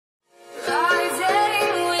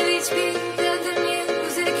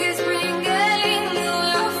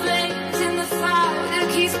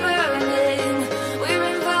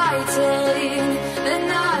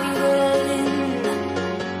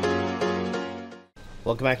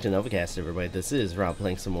Welcome back to Novakast, everybody. This is Rob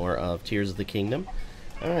playing some more of Tears of the Kingdom.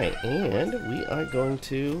 Alright, and we are going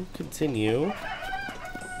to continue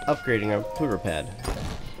upgrading our pooter pad.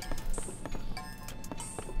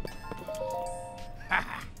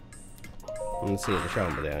 Let's see the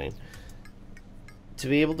travel medallion. To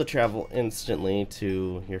be able to travel instantly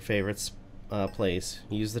to your favorite place,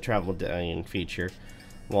 use the travel medallion feature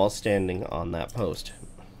while standing on that post.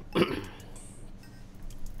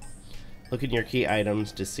 Look at your key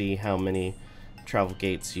items to see how many travel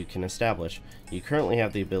gates you can establish. You currently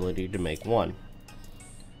have the ability to make 1.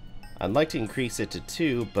 I'd like to increase it to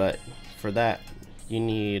 2, but for that you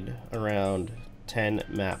need around 10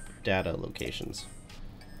 map data locations.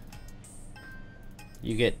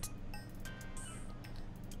 You get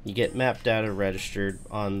map data registered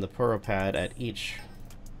on the Puro pad at each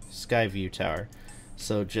Skyview tower.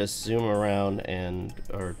 So just zoom around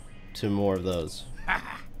or to more of those.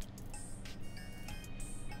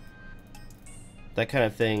 That kind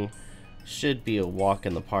of thing should be a walk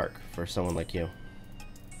in the park for someone like you.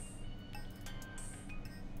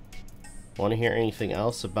 Want to hear anything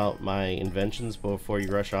else about my inventions before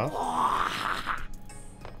you rush off?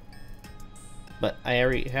 But I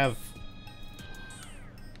already have...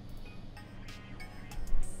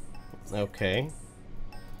 Okay.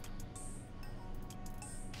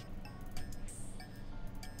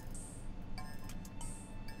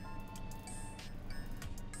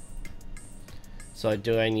 So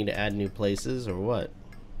do I need to add new places or what?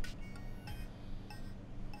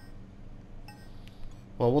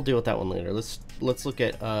 Well, we'll deal with that one later. Let's look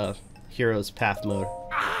at Hero's Path Mode.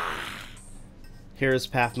 Hero's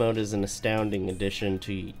Path Mode is an astounding addition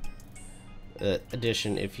to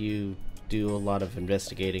if you do a lot of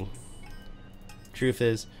investigating. Truth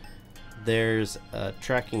is, there's a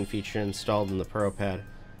tracking feature installed in the Puro pad.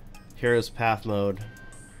 Hero's Path Mode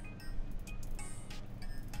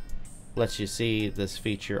lets you see this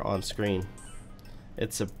feature on screen.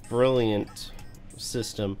 It's a brilliant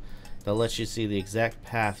system that lets you see the exact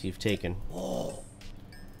path you've taken.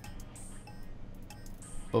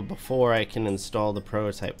 But before I can install the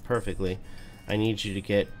prototype perfectly, I need you to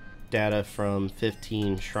get data from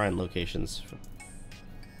 15 shrine locations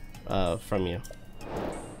from you.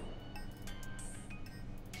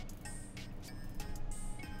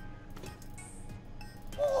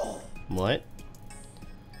 What?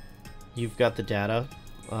 You've got the data?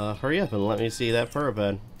 Hurry up and let me see that Puro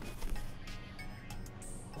pad.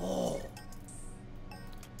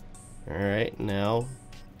 Alright, now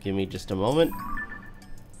give me just a moment.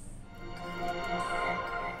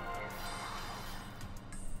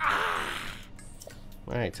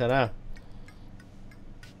 Alright, ta-da.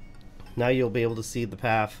 Now you'll be able to see the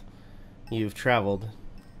path you've traveled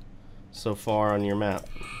so far on your map.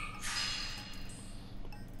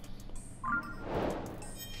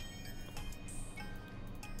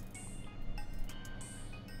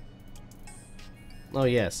 Oh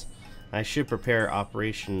yes, I should prepare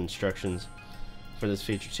operation instructions for this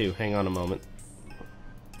feature too. Hang on a moment.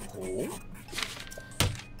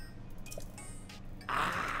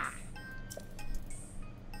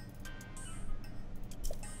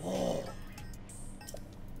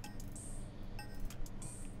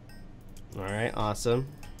 Alright, awesome.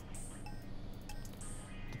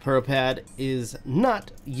 The Puro pad is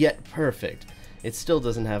not yet perfect. It still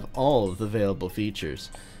doesn't have all of the available features.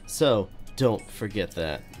 So, don't forget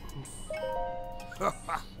that.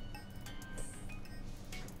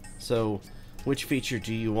 So, which feature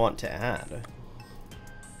do you want to add?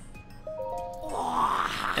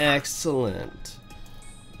 Excellent.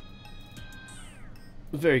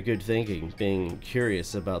 Very good thinking, being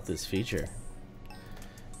curious about this feature.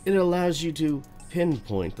 It allows you to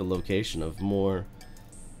pinpoint the location of more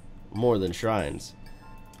than shrines.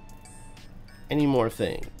 Many more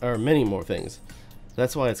things.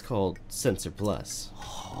 That's why it's called Sensor Plus.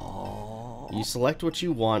 You select what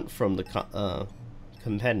you want from the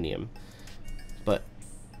compendium, but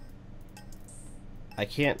I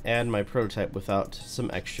can't add my prototype without some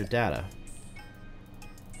extra data.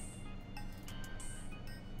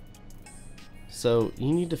 So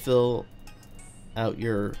you need to fill out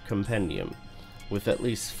your compendium with at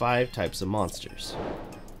least 5 types of monsters.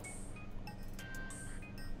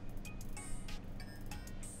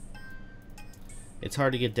 It's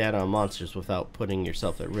hard to get data on monsters without putting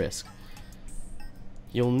yourself at risk.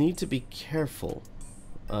 You'll need to be careful.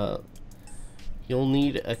 You'll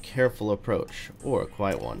need a careful approach, or a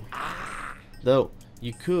quiet one. Though,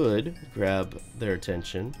 you could grab their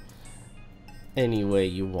attention any way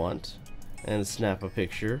you want and snap a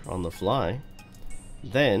picture on the fly.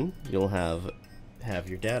 Then you'll have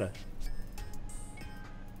your data.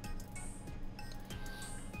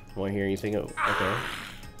 Want to hear anything? Okay.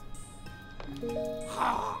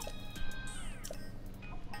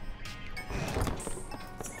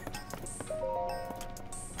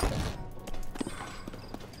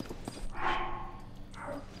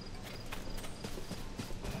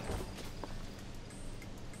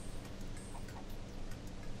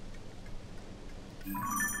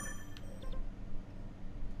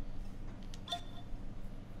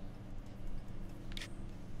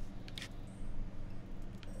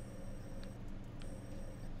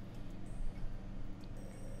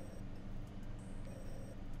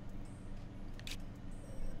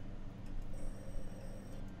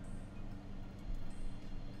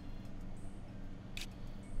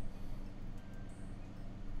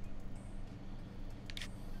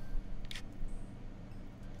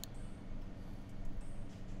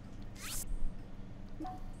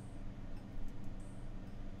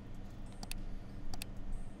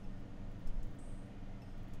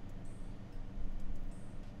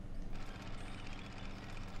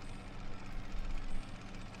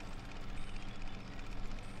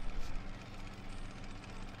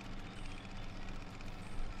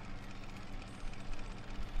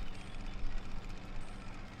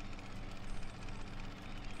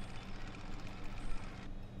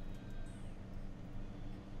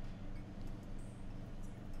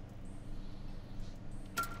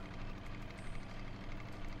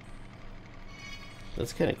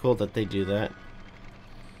 That's kind of cool that they do that.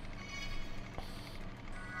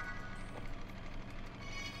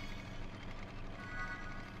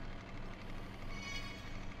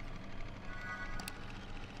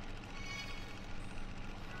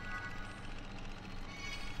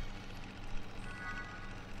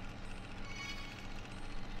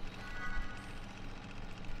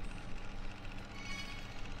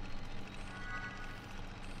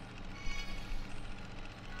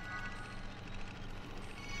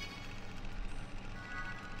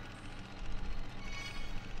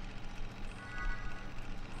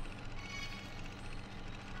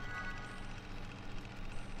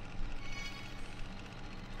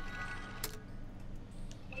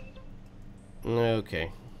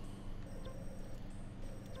 Okay.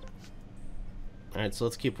 Alright, so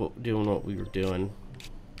let's keep doing what we were doing.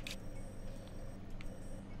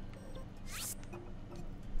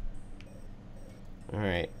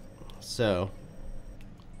 Alright, so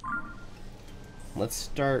let's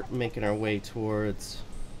start making our way towards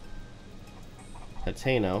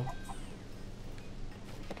Hateno.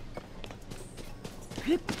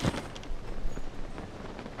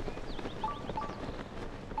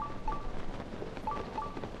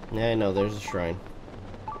 Yeah, I know, there's a shrine.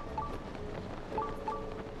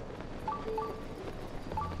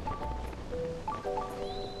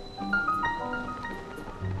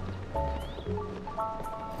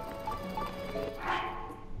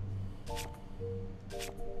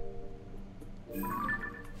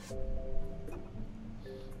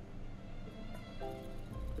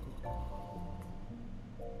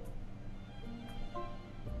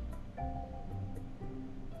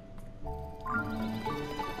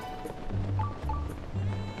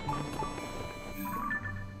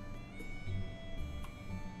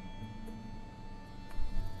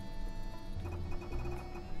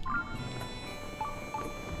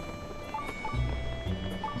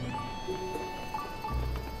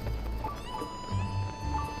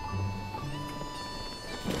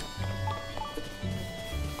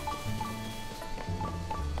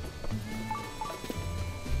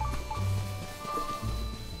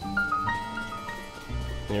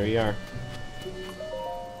 There we are.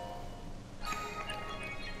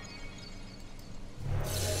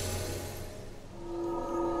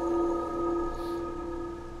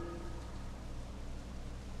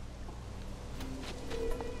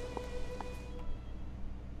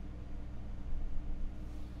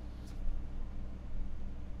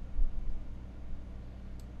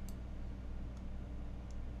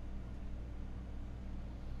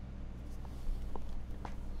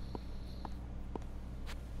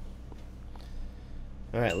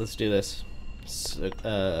 Alright, let's do this.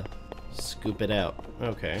 Scoop it out.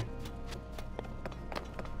 Okay.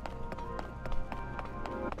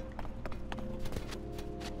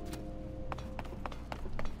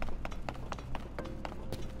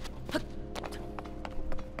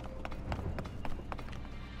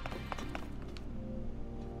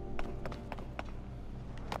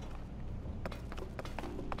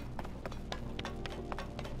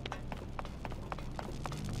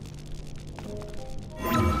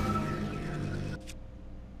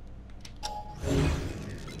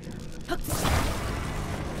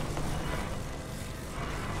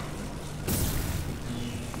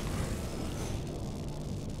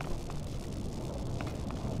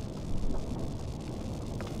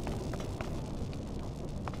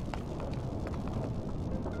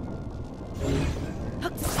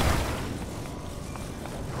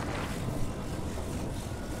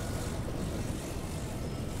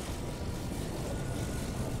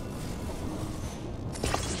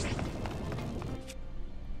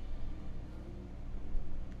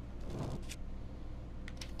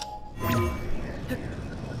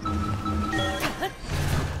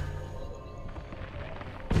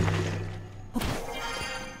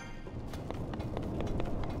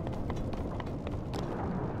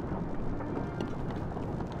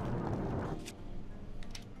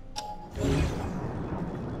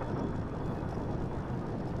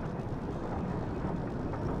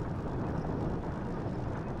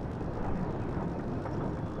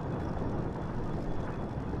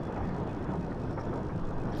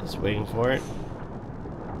 waiting for it.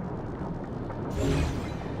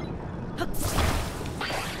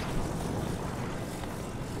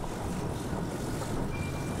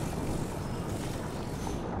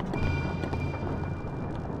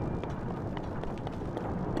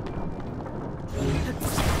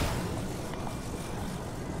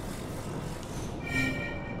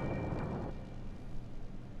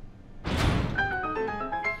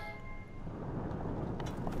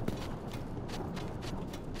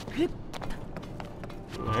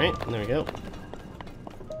 Alright, there we go.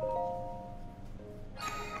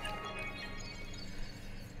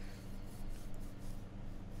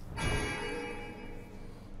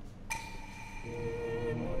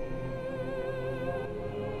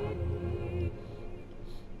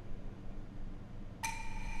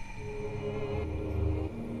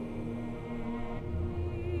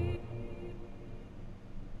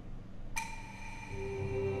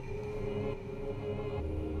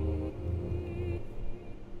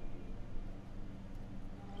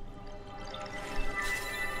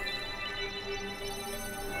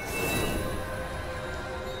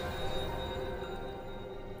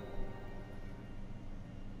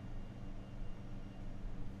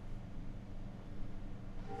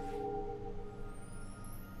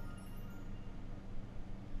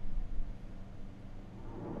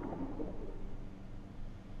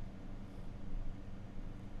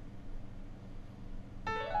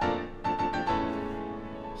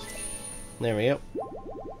 There we go.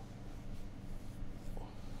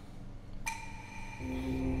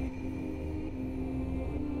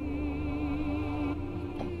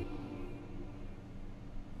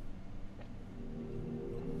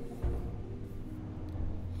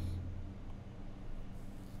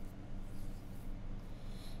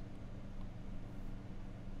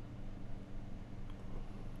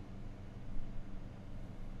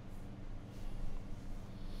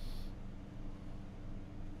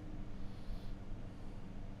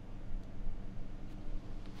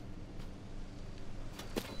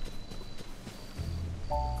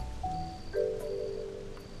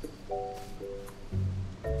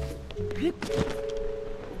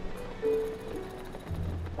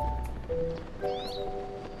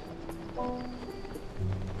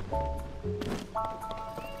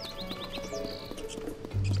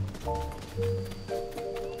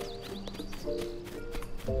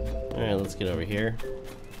 Alright, let's get over here.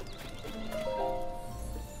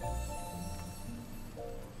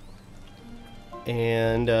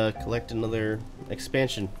 And collect another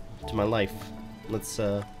expansion to my life. Let's,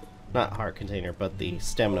 not heart container, but the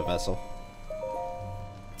stamina vessel.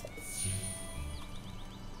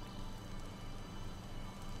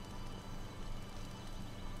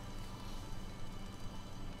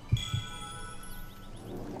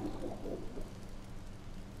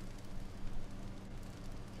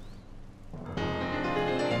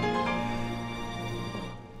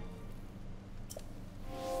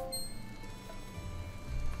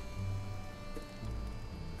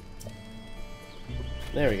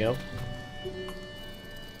 There we go.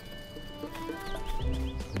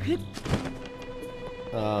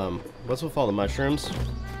 What's with all the mushrooms?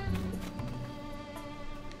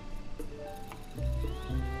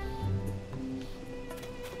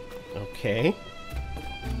 Okay.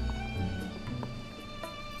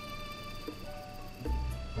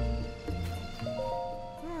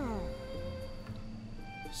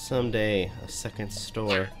 Someday, a second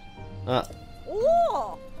store.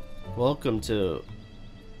 Welcome to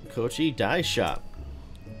Kochi Dye Shop.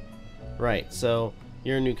 Right, so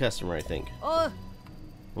you're a new customer, I think.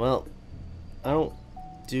 Well, I don't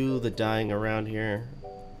do the dyeing around here.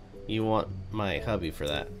 You want my hubby for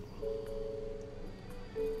that.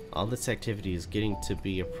 All this activity is getting to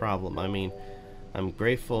be a problem. I mean, I'm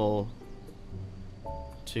grateful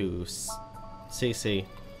to Cece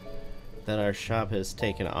that our shop has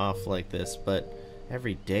taken off like this, but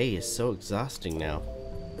every day is so exhausting now.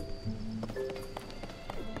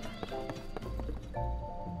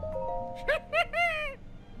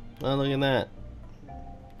 Oh, look at that.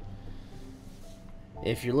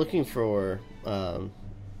 If you're looking for,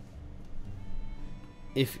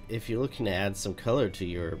 if you're looking to add some color to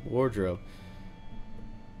your wardrobe,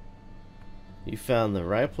 you found the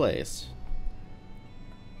right place.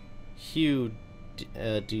 Do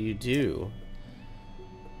you do?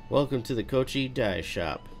 Welcome to the Kochi Dye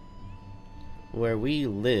Shop, where we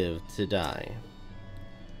live to dye.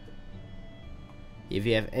 If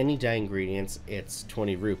you have any dye ingredients, it's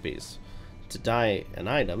 20 rupees. To dye an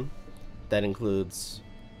item, that includes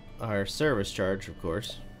our service charge, of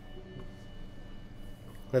course.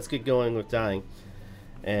 Let's get going with dyeing.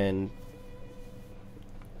 And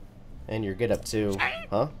your get up too.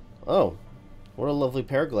 Huh? Oh, what a lovely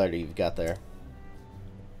paraglider you've got there.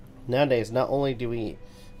 Nowadays, not only do we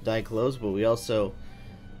dye clothes, but we also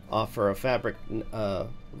offer a fabric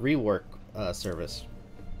rework service.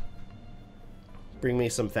 Bring me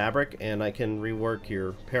some fabric and I can rework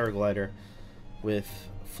your paraglider with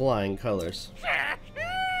flying colors.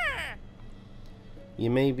 You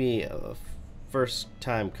may be a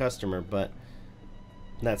first-time customer, but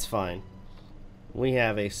that's fine. We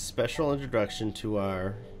have a special introduction to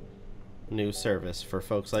our new service for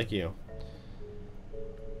folks like you.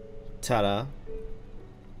 Ta-da!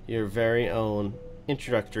 Your very own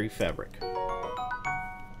introductory fabric.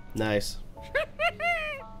 Nice.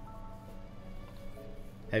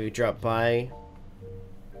 Have you dropped by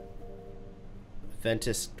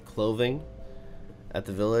Ventus Clothing at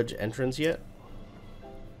the village entrance yet?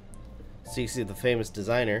 Cece, the famous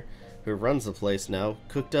designer who runs the place now,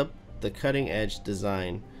 cooked up the cutting-edge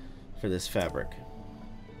design for this fabric.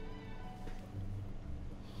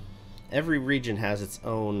 Every region has its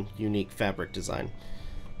own unique fabric design.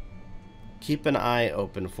 Keep an eye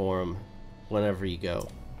open for them whenever you go,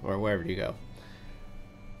 or wherever you go.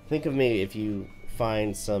 Think of me if you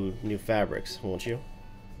find some new fabrics, won't you?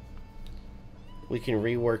 We can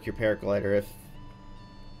rework your paraglider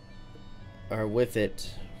or with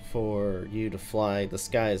it for you to fly the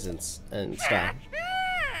skies in style.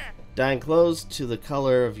 Dyeing clothes to the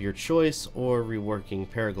color of your choice or reworking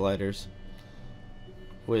paragliders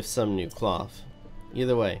with some new cloth.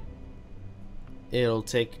 Either way, it'll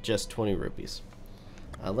take just 20 rupees.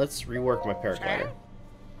 Let's rework my paraglider.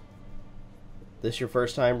 This your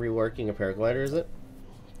first time reworking a paraglider, is it?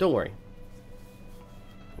 Don't worry.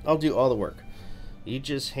 I'll do all the work. You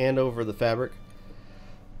just hand over the fabric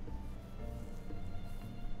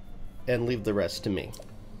and leave the rest to me.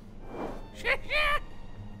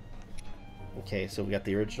 Okay, so we got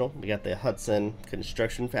the original. We got the Hudson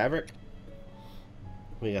construction fabric.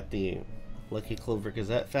 We got the Lucky Clover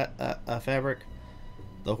Gazette fabric.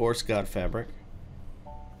 The Horse God fabric.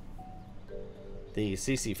 The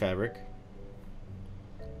CC fabric.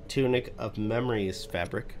 Tunic of Memories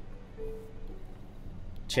fabric.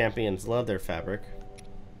 Champion's Leather fabric.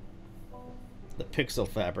 The Pixel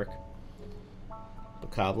fabric.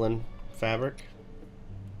 Bokoblin fabric.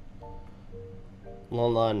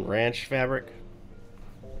 Lon Ranch fabric.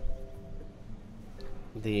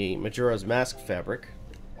 The Majora's Mask fabric.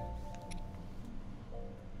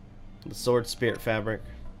 The Sword Spirit fabric.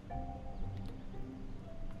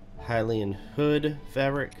 Hylian Hood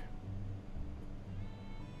fabric.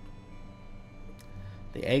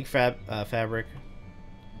 The Egg fabric.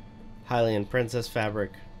 Hylian Princess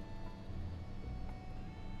fabric.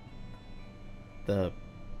 The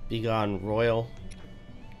Begone Royal.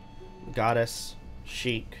 Goddess.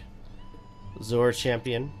 Sheik. Zora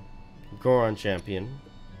Champion. Goron Champion.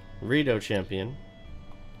 Rito Champion.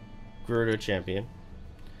 Gerudo Champion.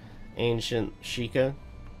 Ancient Sheikah.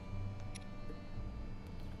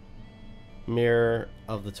 Mirror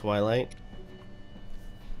of the Twilight.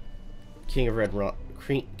 King of Red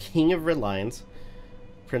Lions.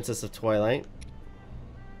 Princess of Twilight.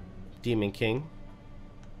 Demon King.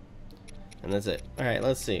 And that's it. Alright,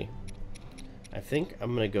 let's see. I think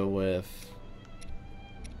I'm gonna go with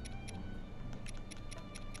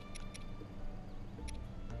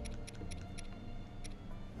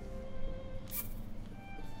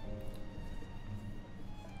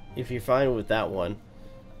if you're fine with that one,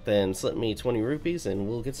 then slip me 20 rupees and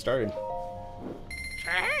we'll get started.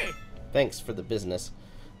 Hey. Thanks for the business.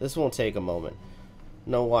 This won't take a moment.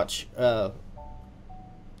 No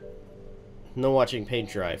watching paint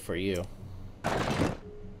dry for you.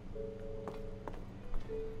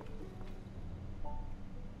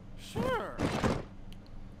 Sure.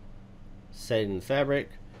 Set in fabric,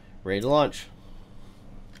 ready to launch.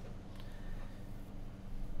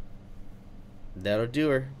 That'll do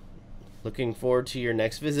her. Looking forward to your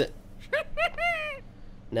next visit.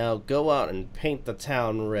 Now go out and paint the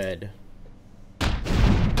town red.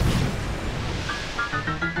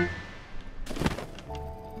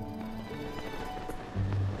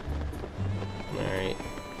 Alright,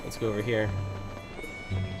 let's go over here.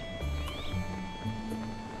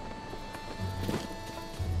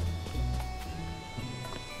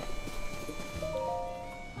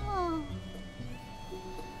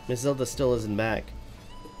 Miss Zelda still isn't back.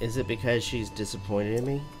 Is it because she's disappointed in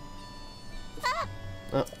me?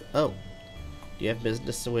 Oh. Do you have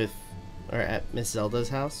business with or at Miss Zelda's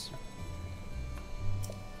house?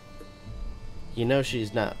 You know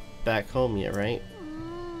she's not back home yet, right?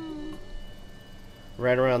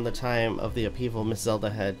 Right around the time of the upheaval, Miss Zelda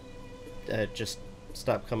had just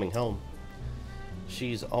stopped coming home.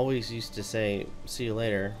 She's always used to say, "See you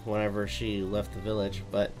later," whenever she left the village,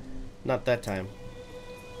 but not that time.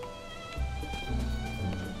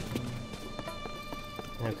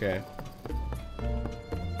 Okay.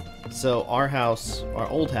 So our house, our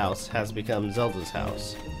old house, has become Zelda's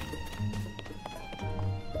house.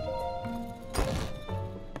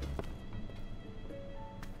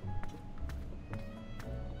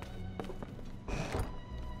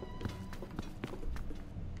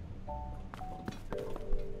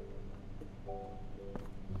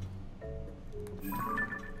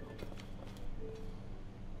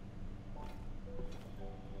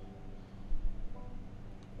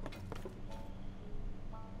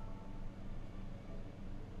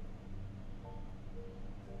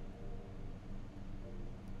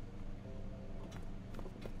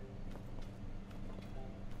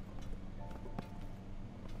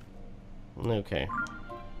 Okay.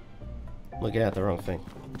 Looking at the wrong thing.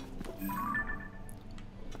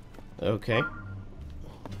 Okay.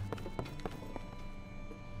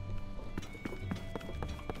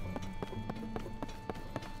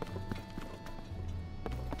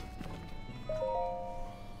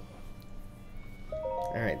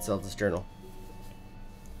 Alright, Zelda's journal.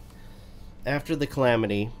 After the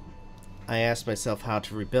calamity, I asked myself how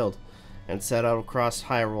to rebuild, and set out across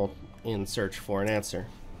Hyrule in search for an answer.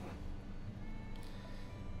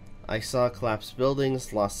 I saw collapsed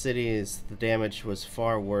buildings, lost cities. The damage was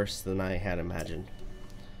far worse than I had imagined.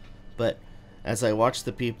 But as I watched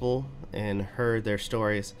the people and heard their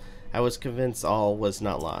stories, I was convinced all was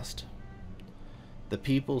not lost. The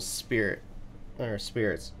people's spirits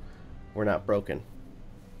were not broken,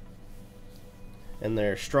 and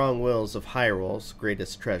their strong wills of Hyrule's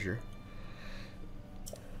greatest treasure.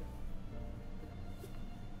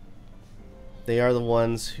 They are the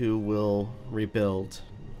ones who will rebuild,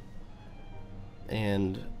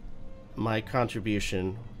 and my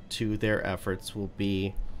contribution to their efforts will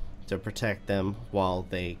be to protect them while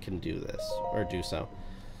they can do this, or do so.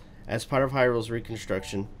 As part of Hyrule's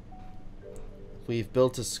reconstruction, we've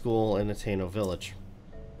built a school in Aden village.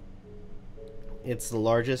 It's the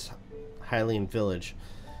largest Hylian village,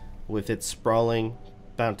 with its sprawling,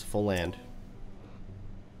 bountiful land.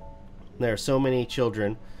 There are so many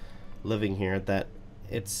children living here that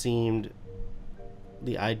it seemed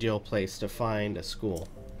the ideal place to find a school.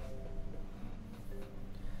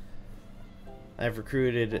 I've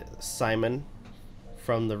recruited Simon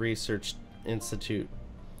from the Research Institute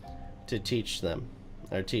to teach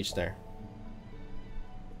there.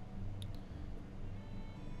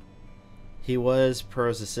 He was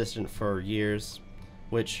Pearl's assistant for years,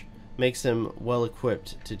 which makes him well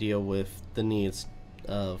equipped to deal with the needs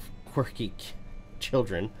of quirky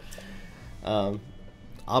children.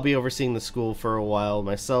 I'll be overseeing the school for a while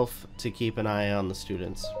myself to keep an eye on the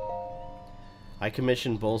students. I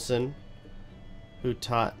commissioned Bolson, who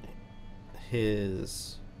taught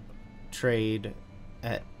his trade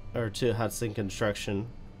to Hudson Construction,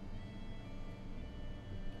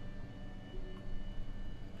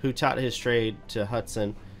 who taught his trade to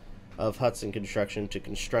Hudson of Hudson Construction to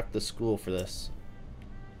construct the school for this.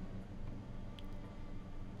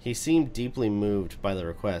 He seemed deeply moved by the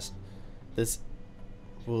request. This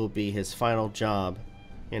will be his final job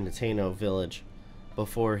in Aden village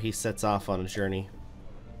before he sets off on a journey.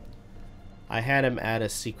 I had him add a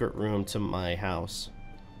secret room to my house,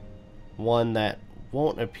 one that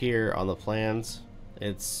won't appear on the plans.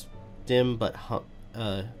 It's dim but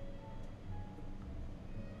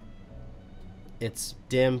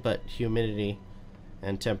humidity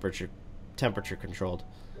and temperature controlled,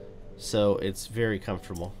 so it's very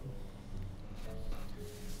comfortable.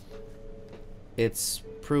 It's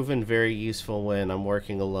proven very useful when I'm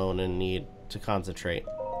working alone and need to concentrate.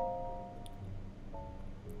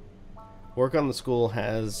 Work on the school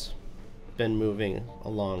has been moving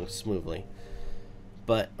along smoothly,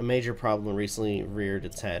 but a major problem recently reared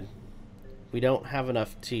its head. We don't have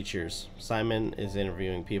enough teachers. Simon is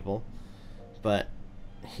interviewing people, but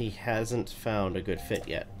he hasn't found a good fit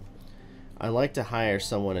yet. I'd like to hire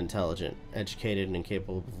someone intelligent, educated, and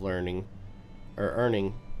capable of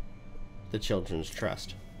earning the children's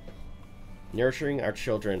trust. Nurturing our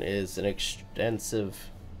children is an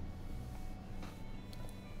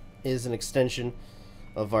extension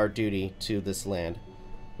of our duty to this land.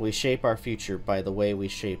 We shape our future by the way we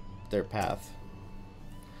shape their path.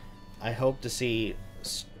 I hope to see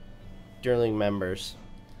sterling members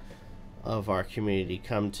of our community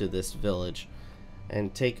come to this village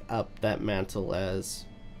and take up that mantle as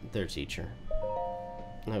their teacher.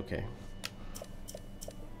 Okay.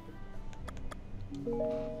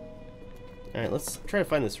 Alright, let's try to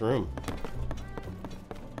find this room.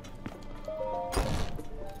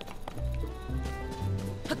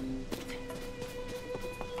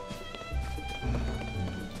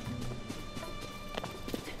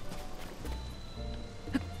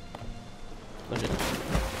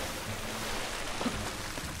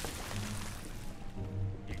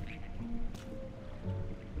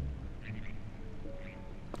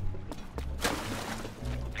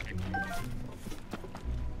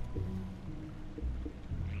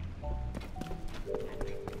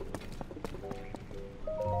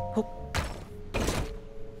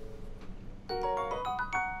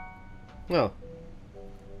 Oh.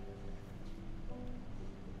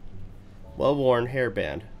 Well-worn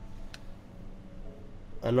hairband.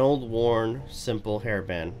 An old, worn, simple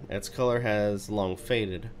hairband. Its color has long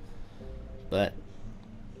faded, but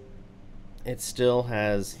it still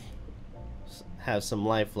has some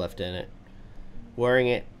life left in it. Wearing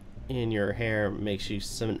it in your hair makes you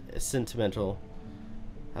sentimental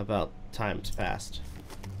about times past.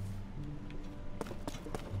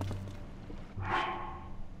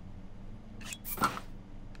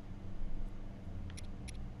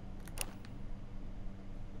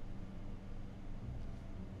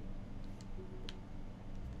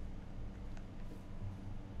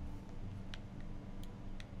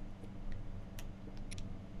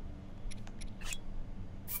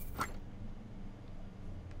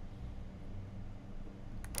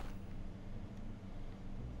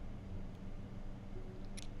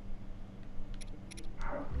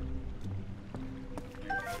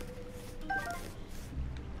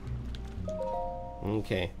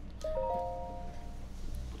 Okay.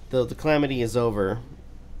 Though the calamity is over,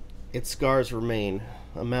 its scars remain.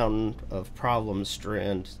 A mountain of problems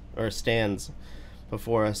stands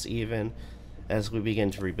before us even as we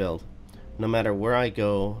begin to rebuild. No matter where I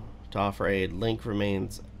go to offer aid, Link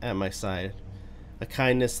remains at my side. A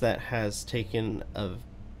kindness that has taken a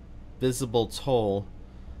visible toll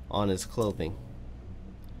on his clothing.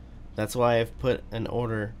 That's why I've put an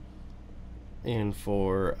order in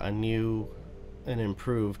for a new and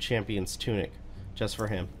improved champion's tunic just for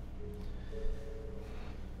him.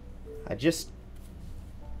 I just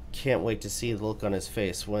can't wait to see the look on his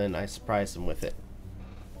face when I surprise him with it.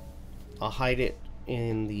 I'll hide it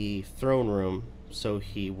in the throne room so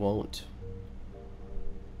he won't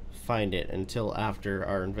find it until after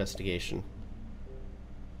our investigation.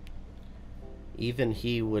 Even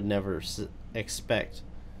he would never expect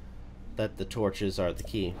that the torches are the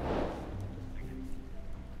key.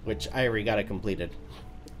 Which I already got it completed.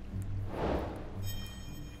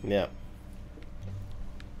 Yeah.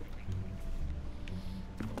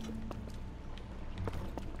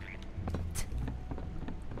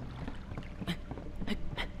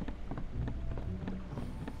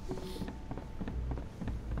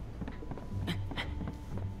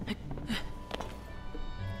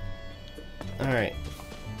 All right.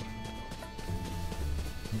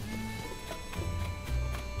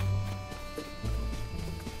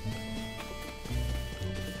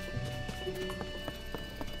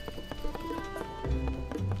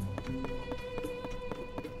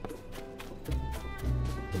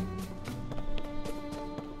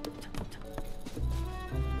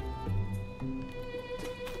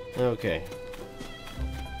 Okay.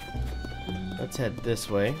 Let's head this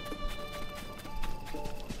way.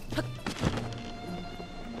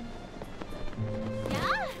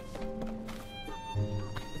 Yeah?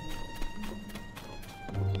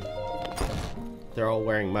 They're all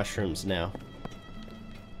wearing mushrooms now.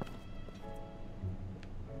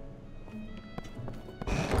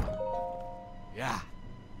 Yeah.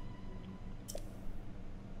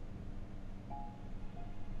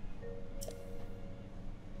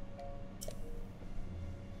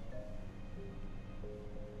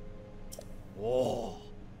 Whoa.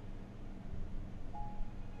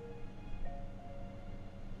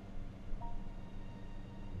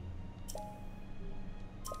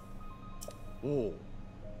 Whoa.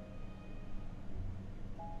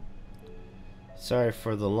 Sorry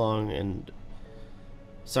for the song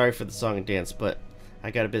and dance, but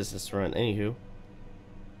I got a business to run. Anywho,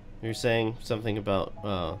 you're saying something about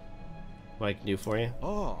what I can do for you?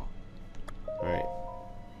 Oh. All right.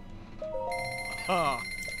 Ha.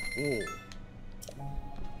 Whoa.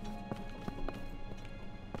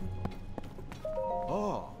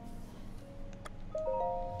 Oh.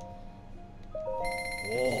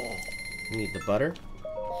 Whoa. You need the butter?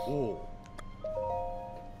 Whoa.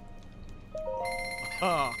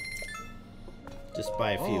 Ha. Just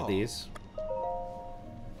buy a few of Oh. these.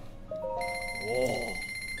 Whoa.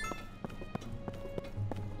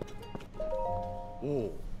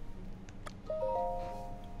 Whoa.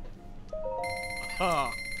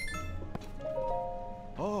 Ha.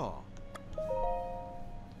 Oh.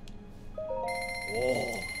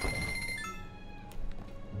 Whoa.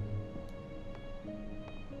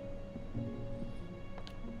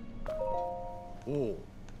 Whoa.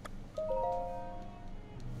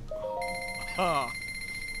 Ha.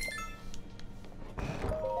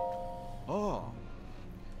 Oh.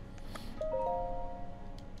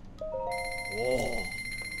 Whoa.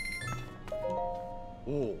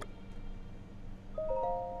 Whoa.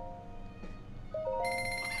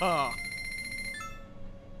 Ha.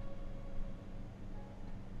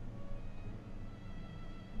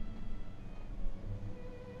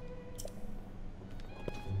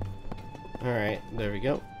 Alright, there we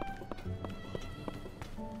go.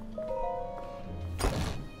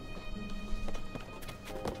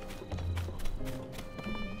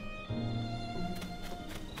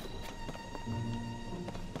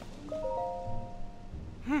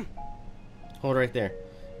 Hold right there.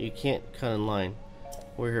 You can't cut in line.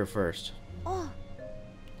 We're here first. Oh.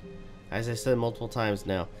 As I said multiple times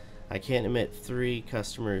now, I can't admit 3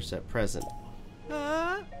 customers at present.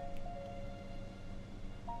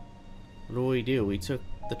 What do? We took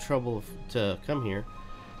the trouble to come here,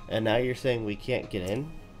 and now you're saying we can't get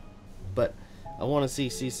in? But I want to see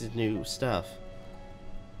Cece's new stuff.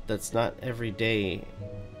 That's not every day.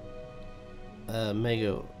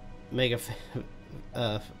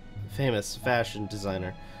 Famous fashion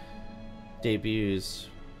designer debuts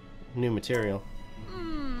new material.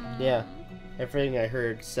 Yeah, everything I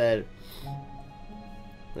heard said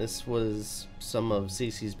this was some of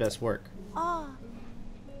Cece's best work. Oh.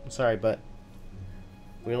 I'm sorry, but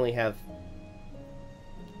we only have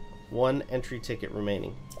 1 entry ticket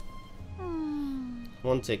remaining.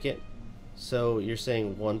 1 ticket. So you're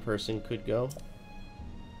saying 1 person could go?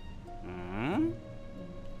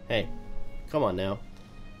 Hey, come on now.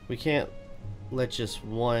 We can't let just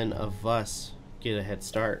one of us get a head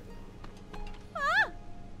start.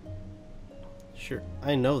 Sure,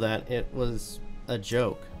 I know that. It was a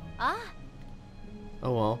joke. Oh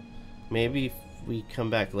well, maybe if we come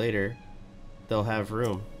back later, they'll have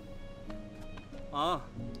room.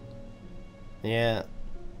 Yeah.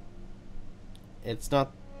 It's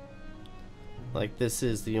not like this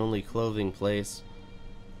is the only clothing place.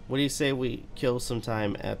 What do you say we kill some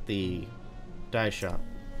time at the dye shop?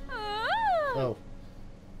 Oh.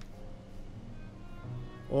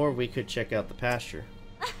 Or we could check out the pasture.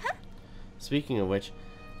 Speaking of which,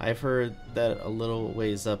 I've heard that a little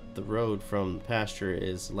ways up the road from the pasture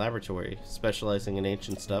is a laboratory specializing in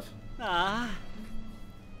ancient stuff.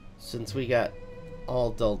 Since we got all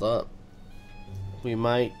dulled up, we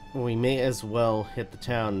may as well hit the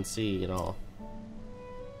town and see it all.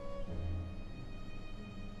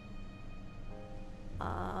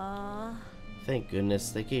 Thank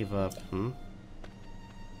goodness they gave up,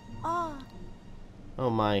 Oh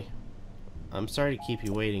my. I'm sorry to keep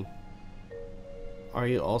you waiting. Are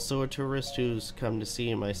you also a tourist who's come to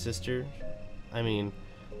see my sister? I mean,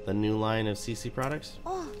 the new line of CC products?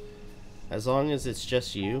 As long as it's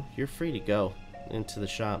just you, you're free to go into the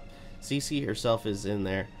shop. CC herself is in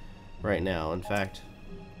there right now. In fact,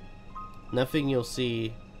 nothing you'll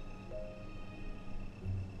see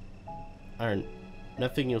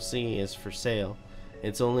is for sale.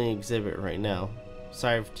 It's only an exhibit right now.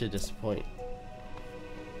 Sorry to disappoint.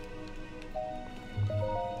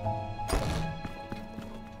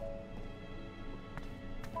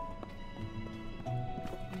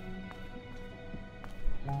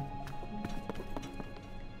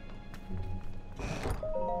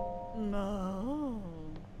 No.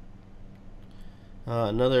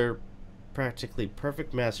 Another practically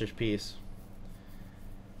perfect masterpiece.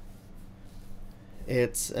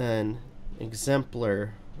 It's an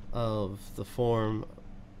exemplar of the form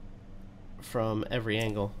from every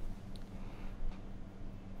angle.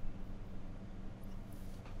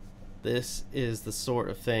 This is the sort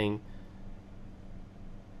of thing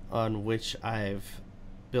on which I've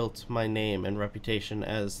built my name and reputation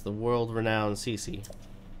as the world-renowned CC.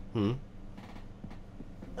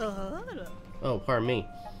 Oh, pardon me.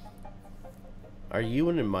 Are you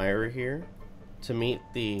an admirer here to meet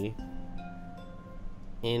the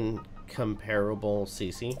incomparable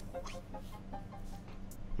CC?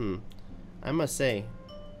 I must say,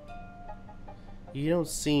 you don't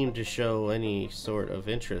seem to show any sort of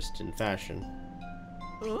interest in fashion.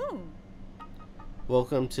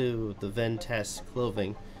 Welcome to the Ventes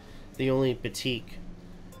Clothing, the only boutique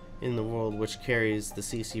in the world which carries the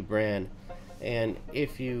CC brand. And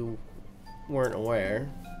if you weren't aware,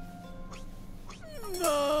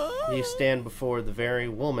 you stand before the very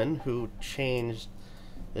woman who changed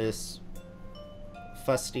this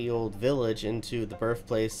fusty old village into the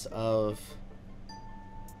birthplace of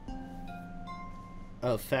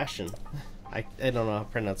fashion. I don't know how to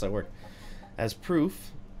pronounce that word. As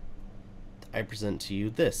proof, I present to you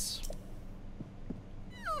this.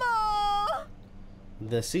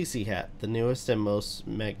 The CC hat, the newest and most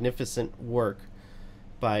magnificent work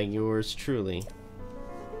by yours truly.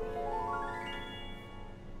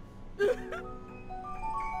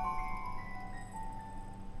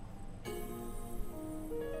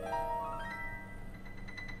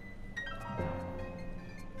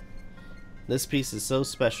 This piece is so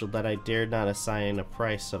special that I dared not assign a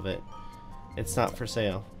price of it. It's not for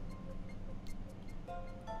sale.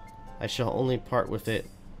 I shall only part with it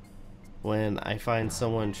when I find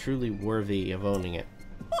someone truly worthy of owning it.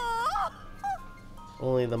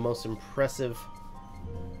 Only the most impressive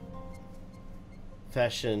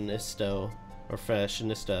fashionista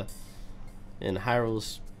in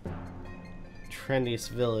Hyrule's trendiest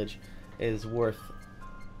village is worthy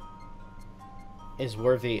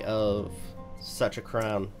of such a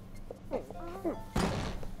crown.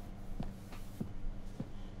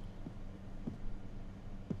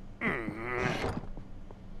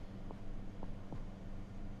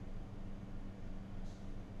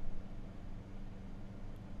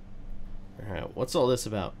 Alright, what's all this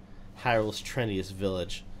about? Hyrule's trendiest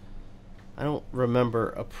village. I don't remember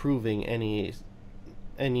approving any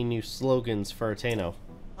new slogans for Ateno.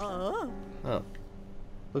 Oh.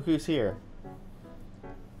 Look who's here.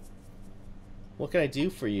 What can I do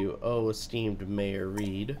for you, oh esteemed Mayor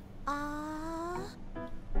Reed?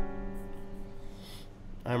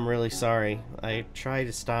 I'm really sorry. I tried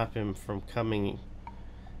to stop him from coming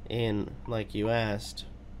in like you asked,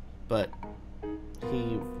 but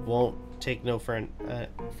he won't take no for an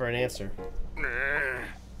answer.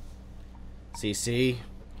 CC,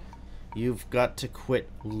 you've got to quit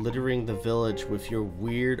littering the village with your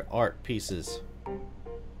weird art pieces.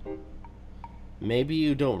 Maybe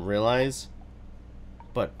you don't realize,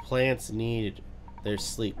 but plants need their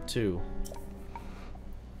sleep too.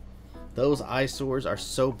 Those eyesores are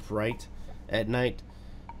so bright at night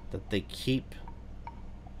that they're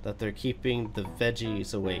keeping the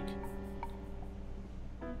veggies awake.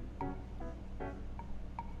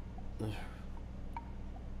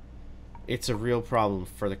 It's a real problem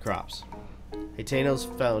for the crops. Ateno's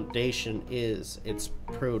foundation is its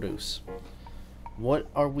produce. What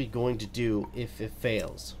are we going to do if it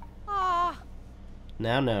fails?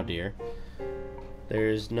 Now, dear.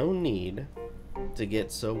 There's no need to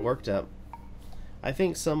get so worked up. I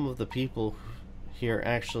think some of the people here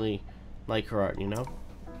actually like her art, you know?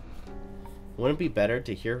 Wouldn't it be better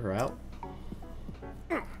to hear her out?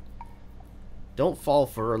 Don't fall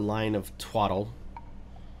for her line of twaddle.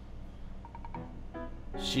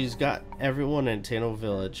 She's got everyone in Ateno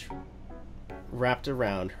Village wrapped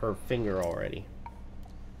around her finger already.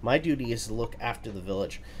 My duty is to look after the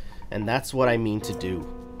village, and that's what I mean to do.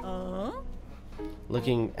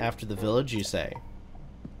 Looking after the village, you say?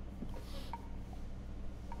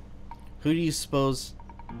 Who do you suppose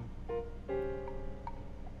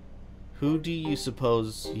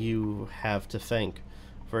you have to thank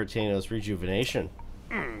for Ateno's rejuvenation?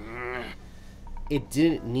 It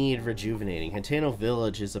didn't need rejuvenating. Ateno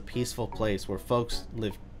Village is a peaceful place where folks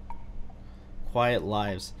live quiet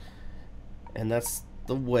lives, and that's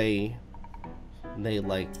the way they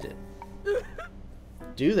liked it.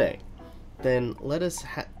 Do they? Then let us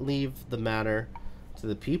leave the matter to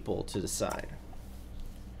the people to decide.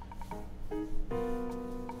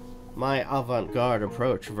 My avant-garde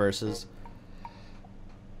approach versus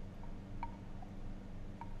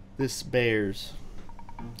this mayor's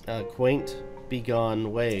quaint,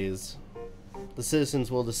 begone ways. The citizens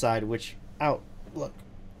will decide which outlook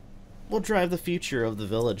will drive the future of the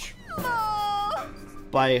village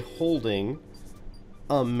by holding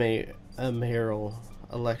a mayoral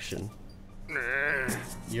election.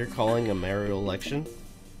 You're calling a mayoral election?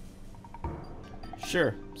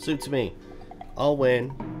 Sure, suits me. I'll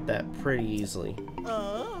win that pretty easily.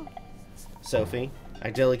 Sophie,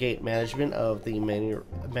 I delegate management of the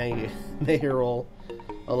mayoral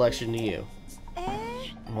election to you.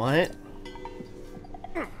 What?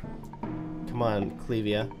 Come on,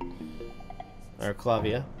 Clavia. I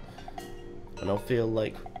don't feel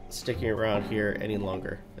like sticking around here any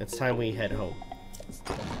longer. It's time we head home.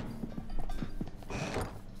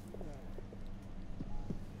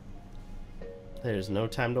 There's no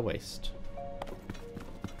time to waste.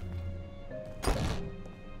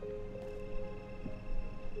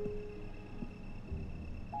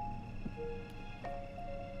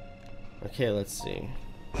 Okay, let's see.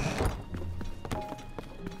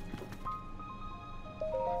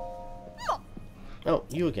 Oh,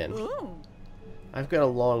 you again. Ooh. I've got a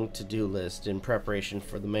long to-do list in preparation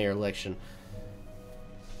for the mayor election,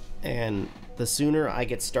 and the sooner I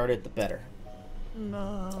get started, the better.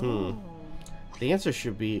 No. The answer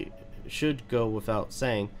should go without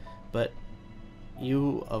saying, but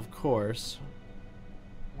you, of course,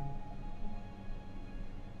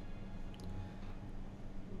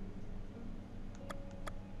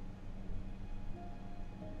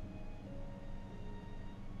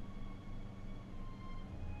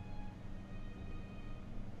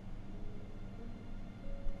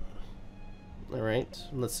 Alright,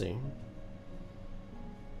 let's see.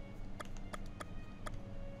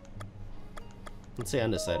 Let's say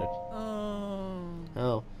undecided.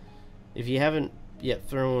 Oh. If you haven't yet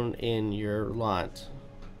thrown in your lot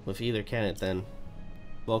with either candidate, then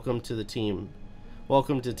welcome to the team.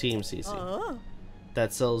 Welcome to Team CC.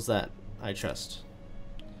 That sells that, I trust.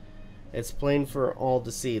 It's plain for all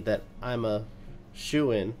to see that I'm a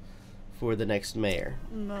shoo-in for the next mayor.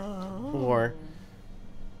 No. Or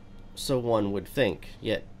so one would think,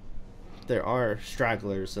 yet there are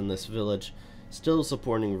stragglers in this village still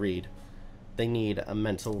supporting Reed. They need a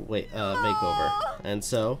mental makeover. And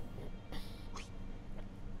so,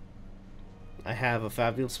 I have a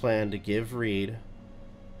fabulous plan to give Reed,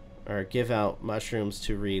 or give out mushrooms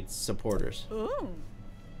to Reed's supporters. Ooh.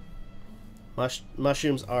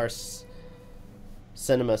 Mushrooms are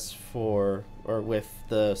synonymous for, or with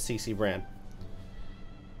the CC brand.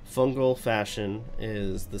 Fungal fashion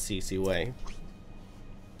is the CC way.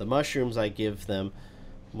 The mushrooms I give them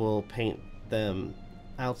will paint them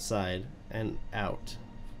outside and out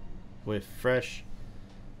with fresh,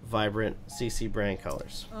 vibrant CC brand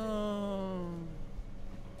colors.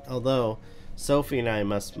 Although Sophie and I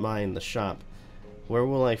must mind the shop, where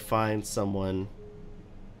will I find someone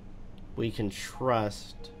we can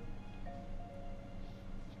trust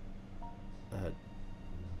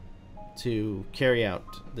to carry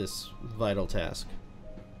out this vital task?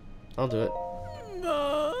 I'll do it.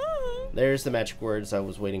 No. There's the magic words I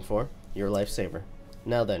was waiting for. Your lifesaver.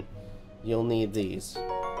 Now then, you'll need these.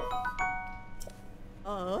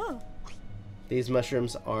 These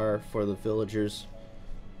mushrooms are for the villagers,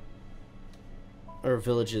 or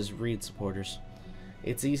village's Reed supporters.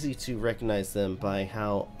 It's easy to recognize them by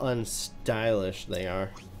how unstylish they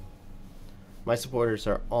are. My supporters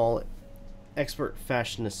are all expert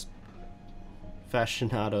fashionados,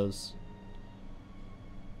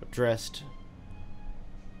 dressed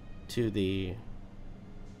to the,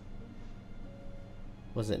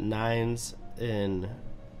 was it nines in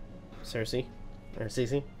Cersei or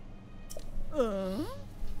CC?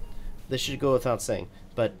 This should go without saying,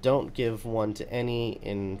 but don't give one to any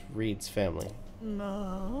in Reed's family.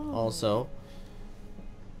 No. Also,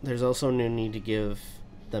 there's also no need to give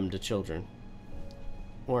them to children,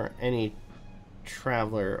 or any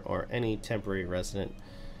traveler, or any temporary resident,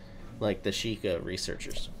 like the Sheikah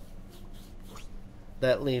researchers.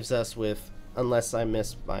 That leaves us with, unless I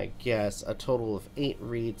miss my guess, a total of 8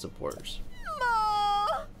 Reed supporters.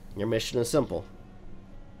 No. Your mission is simple.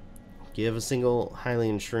 Give a single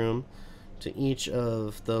Hylian shroom to each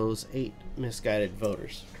of those 8 misguided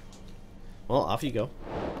voters. Well, off you go.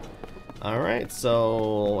 Alright,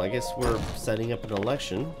 so I guess we're setting up an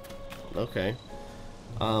election. Okay.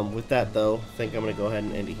 With that, though, I think I'm going to go ahead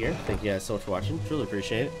and end it here. Thank you guys so much for watching. Truly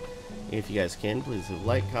appreciate it. If you guys can, please leave a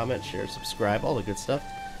like, comment, share, subscribe, all the good stuff.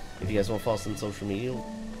 If you guys want to follow us on social media,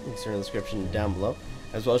 links are in the description down below,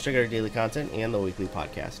 as well as check out our daily content and the weekly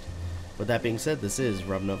podcast. With that being said, this is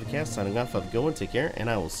Novakast signing off. Have a good one, take care, and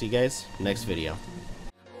I will see you guys next video.